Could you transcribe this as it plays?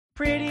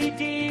Pretty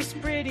Dees,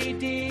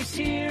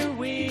 here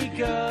we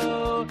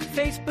go.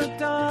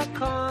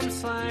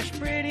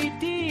 Facebook.com/Pretty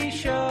Dees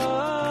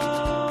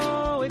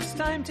Show. It's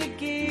time to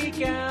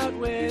geek out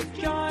with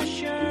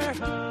Josh, your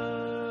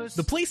host.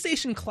 The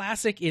PlayStation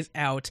Classic is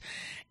out,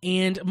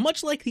 and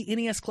much like the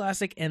NES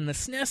Classic and the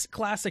SNES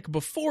Classic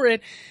before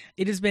it,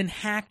 it has been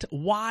hacked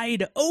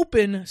wide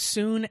open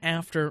soon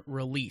after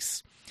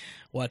release.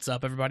 What's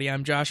up, everybody?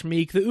 I'm Josh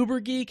Meek, the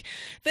Uber Geek.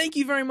 Thank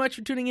you very much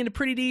for tuning in to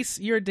Pretty Dees,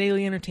 your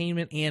daily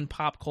entertainment and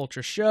pop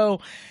culture show.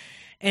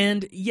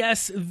 And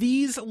yes,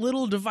 these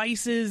little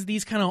devices,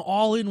 these kind of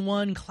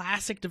all-in-one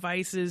classic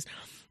devices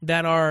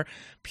that are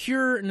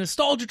pure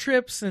nostalgia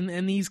trips,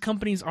 and these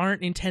companies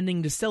aren't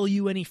intending to sell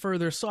you any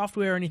further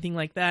software or anything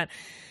like that.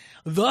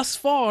 Thus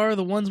far,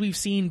 the ones we've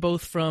seen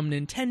both from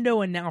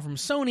Nintendo and now from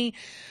Sony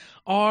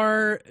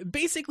are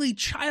basically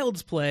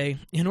child's play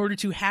in order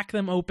to hack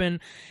them open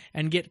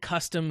and get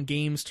custom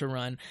games to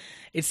run.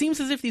 It seems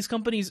as if these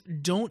companies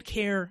don't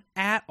care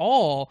at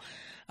all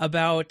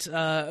about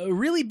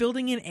really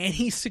building in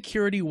any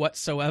security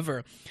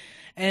whatsoever.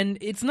 And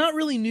it's not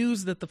really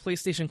news that the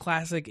PlayStation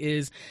Classic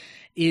is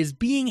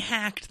being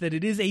hacked, that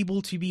it is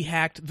able to be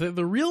hacked.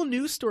 The real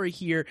news story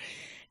here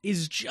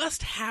is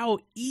just how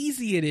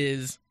easy it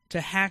is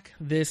to hack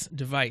this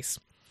device.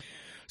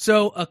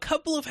 So a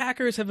couple of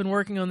hackers have been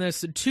working on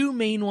this, two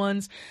main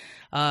ones,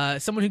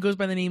 someone who goes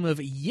by the name of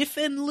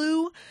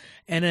Yifenlu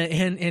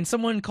and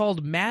someone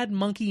called Mad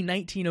Monkey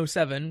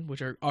 1907,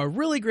 which are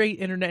really great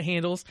internet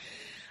handles,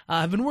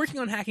 have been working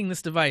on hacking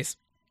this device.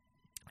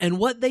 And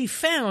what they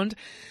found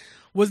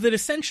was that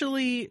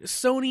essentially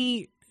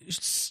Sony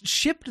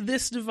shipped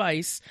this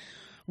device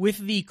with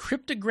the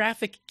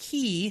cryptographic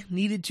key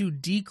needed to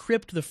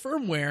decrypt the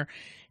firmware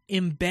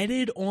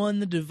embedded on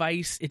the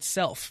device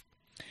itself.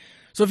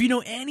 So if you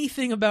know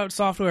anything about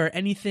software,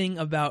 anything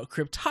about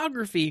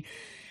cryptography,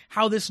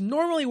 how this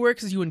normally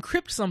works is you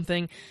encrypt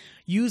something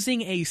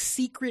using a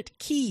secret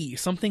key,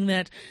 something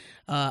that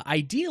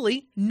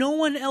ideally no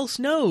one else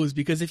knows,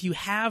 because if you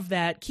have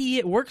that key,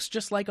 it works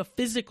just like a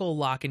physical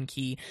lock and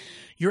key.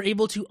 You're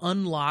able to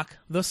unlock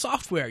the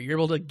software. You're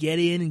able to get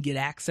in and get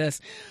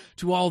access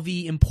to all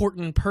the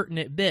important,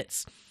 pertinent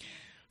bits.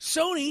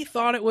 Sony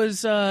thought it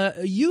was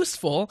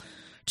useful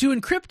to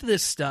encrypt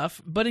this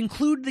stuff, but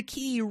include the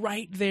key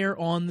right there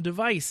on the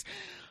device.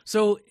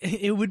 So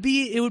it would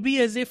be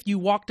as if you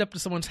walked up to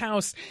someone's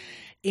house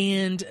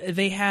and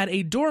they had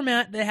a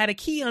doormat that had a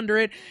key under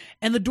it,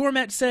 and the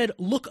doormat said,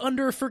 "Look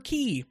under for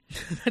key."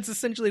 That's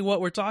essentially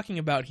what we're talking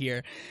about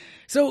here.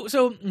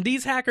 So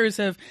these hackers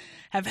have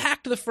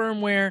hacked the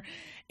firmware,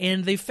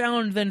 and they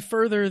found then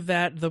further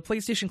that the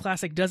PlayStation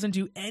Classic doesn't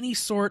do any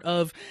sort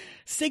of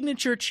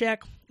signature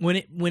check when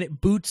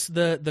it boots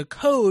the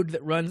code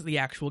that runs the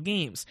actual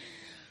games.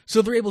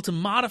 So they're able to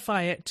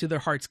modify it to their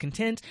heart's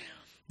content.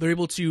 They're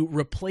able to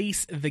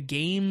replace the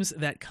games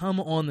that come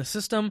on the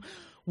system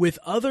with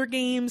other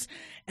games,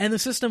 and the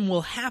system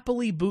will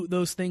happily boot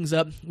those things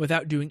up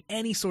without doing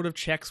any sort of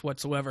checks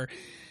whatsoever.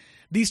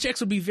 These checks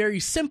would be very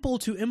simple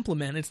to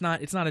implement. It's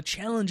not a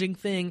challenging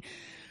thing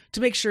to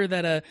make sure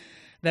that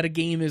a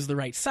game is the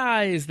right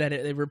size, that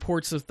it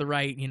reports with the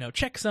right,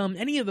 checksum.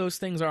 Any of those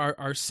things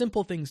are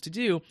simple things to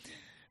do.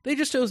 They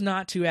just chose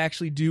not to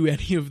actually do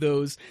any of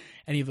those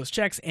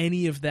checks,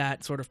 any of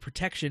that sort of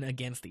protection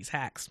against these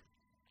hacks.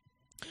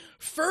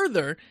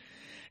 Further,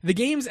 the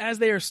games as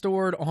they are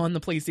stored on the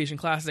PlayStation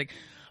Classic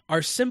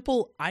are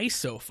simple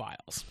ISO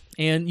files.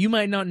 And you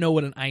might not know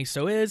what an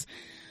ISO is,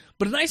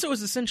 but an ISO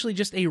is essentially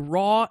just a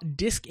raw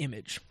disk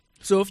image.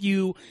 So if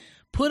you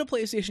put a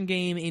PlayStation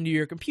game into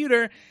your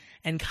computer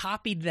and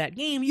copied that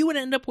game, you would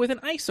end up with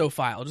an ISO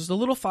file, just a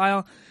little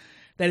file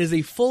that is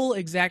a full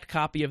exact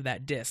copy of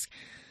that disk.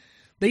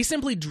 They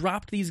simply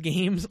dropped these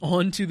games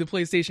onto the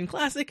PlayStation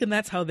Classic, and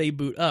that's how they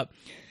boot up.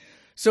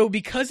 So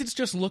because it's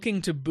just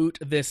looking to boot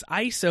this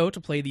ISO to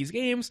play these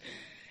games,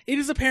 it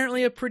is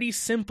apparently a pretty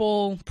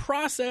simple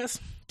process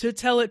to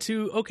tell it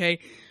to, okay,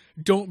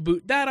 don't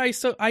boot that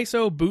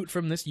ISO, boot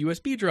from this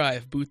USB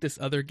drive, boot this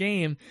other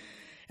game.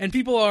 And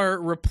people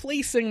are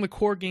replacing the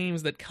core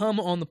games that come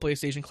on the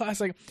PlayStation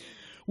Classic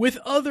with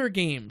other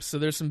games. So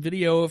there's some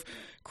video of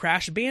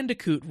Crash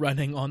Bandicoot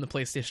running on the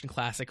PlayStation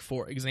Classic,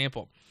 for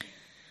example.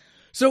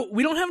 So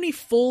we don't have any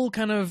full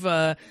kind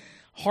of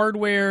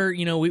hardware,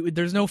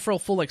 there's no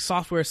full like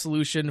software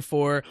solution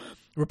for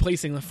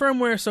replacing the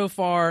firmware so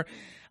far,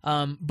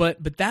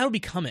 but that'll be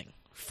coming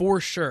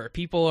for sure.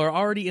 People are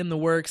already in the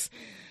works,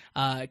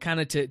 kind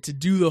of to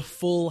do the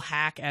full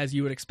hack as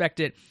you would expect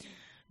it.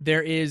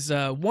 There is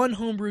one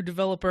homebrew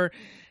developer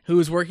who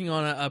is working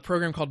on a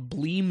program called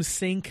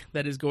BleemSync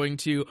that is going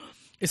to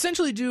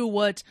essentially do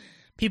what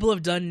people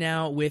have done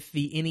now with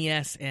the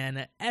NES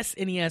and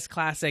SNES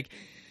Classic.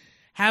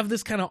 Have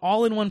this kind of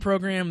all-in-one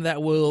program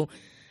that will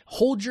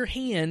hold your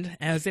hand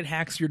as it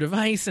hacks your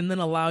device and then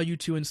allow you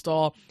to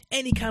install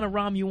any kind of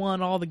ROM you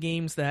want, all the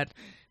games that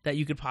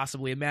you could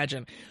possibly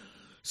imagine.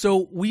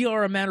 So we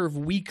are a matter of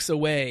weeks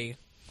away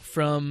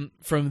from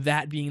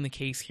that being the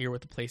case here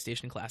with the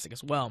PlayStation Classic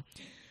as well.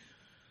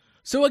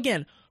 So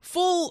again,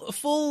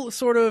 full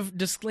sort of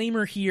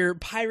disclaimer here,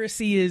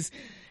 piracy is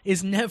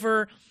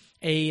never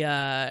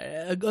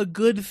a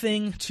good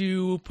thing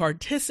to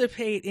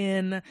participate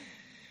in.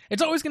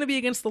 It's always going to be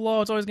against the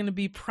law. It's always going to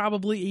be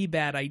probably a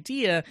bad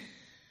idea.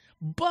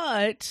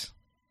 But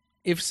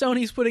if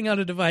Sony's putting out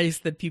a device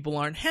that people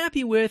aren't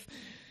happy with,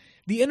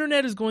 the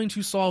internet is going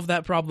to solve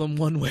that problem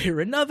one way or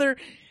another,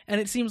 and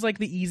it seems like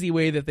the easy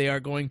way that they are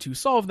going to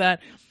solve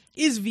that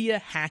is via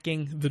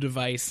hacking the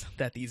device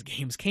that these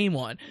games came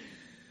on.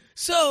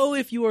 So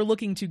if you are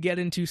looking to get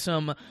into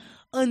some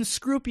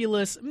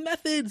unscrupulous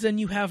methods and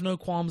you have no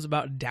qualms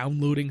about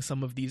downloading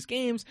some of these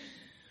games,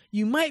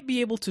 you might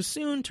be able to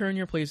soon turn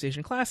your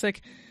PlayStation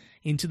Classic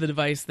into the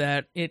device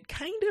that it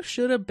kind of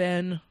should have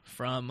been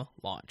from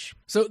launch.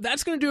 So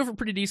that's going to do it for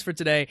Pretty Decent for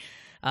today.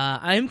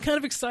 I'm kind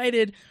of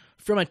excited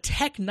from a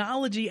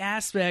technology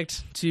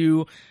aspect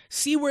to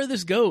see where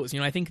this goes.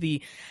 I think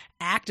the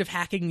act of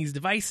hacking these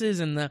devices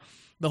and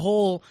the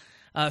whole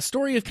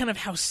story of kind of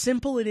how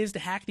simple it is to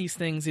hack these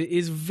things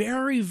is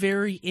very,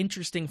 very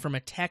interesting from a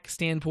tech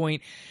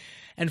standpoint.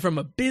 And from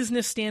a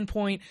business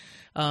standpoint,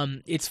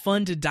 it's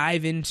fun to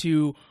dive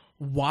into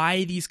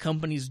why these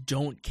companies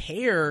don't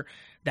care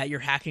that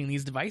you're hacking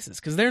these devices,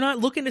 because they're not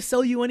looking to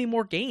sell you any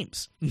more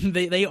games.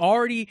 They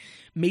already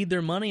made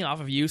their money off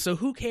of you, so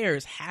who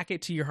cares? Hack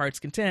it to your heart's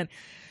content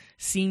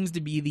seems to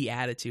be the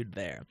attitude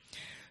there.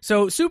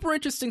 So super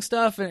interesting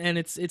stuff, and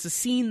it's a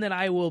scene that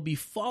I will be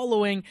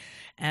following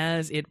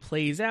as it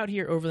plays out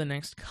here over the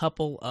next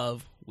couple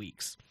of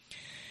weeks.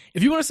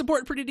 If you want to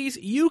support Pretty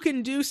Decent, you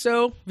can do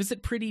so.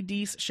 Visit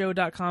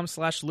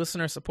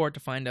prettydecestshow.com/listener support to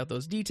find out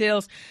those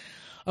details.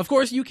 Of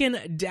course, you can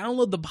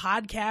download the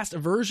podcast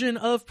version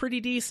of Pretty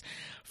Decent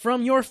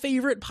from your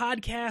favorite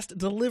podcast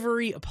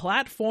delivery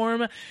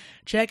platform.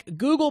 Check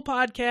Google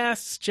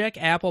Podcasts, check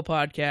Apple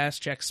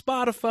Podcasts, check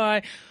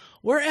Spotify,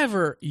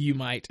 wherever you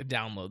might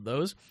download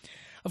those.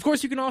 Of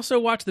course, you can also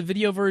watch the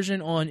video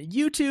version on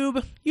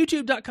YouTube,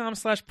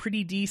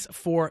 youtube.com/prettydecent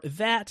for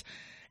that.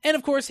 And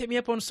of course, hit me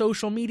up on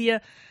social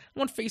media.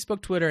 I'm on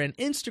Facebook, Twitter, and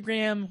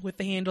Instagram with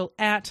the handle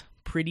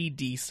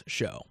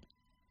 @PrettyDecestshow.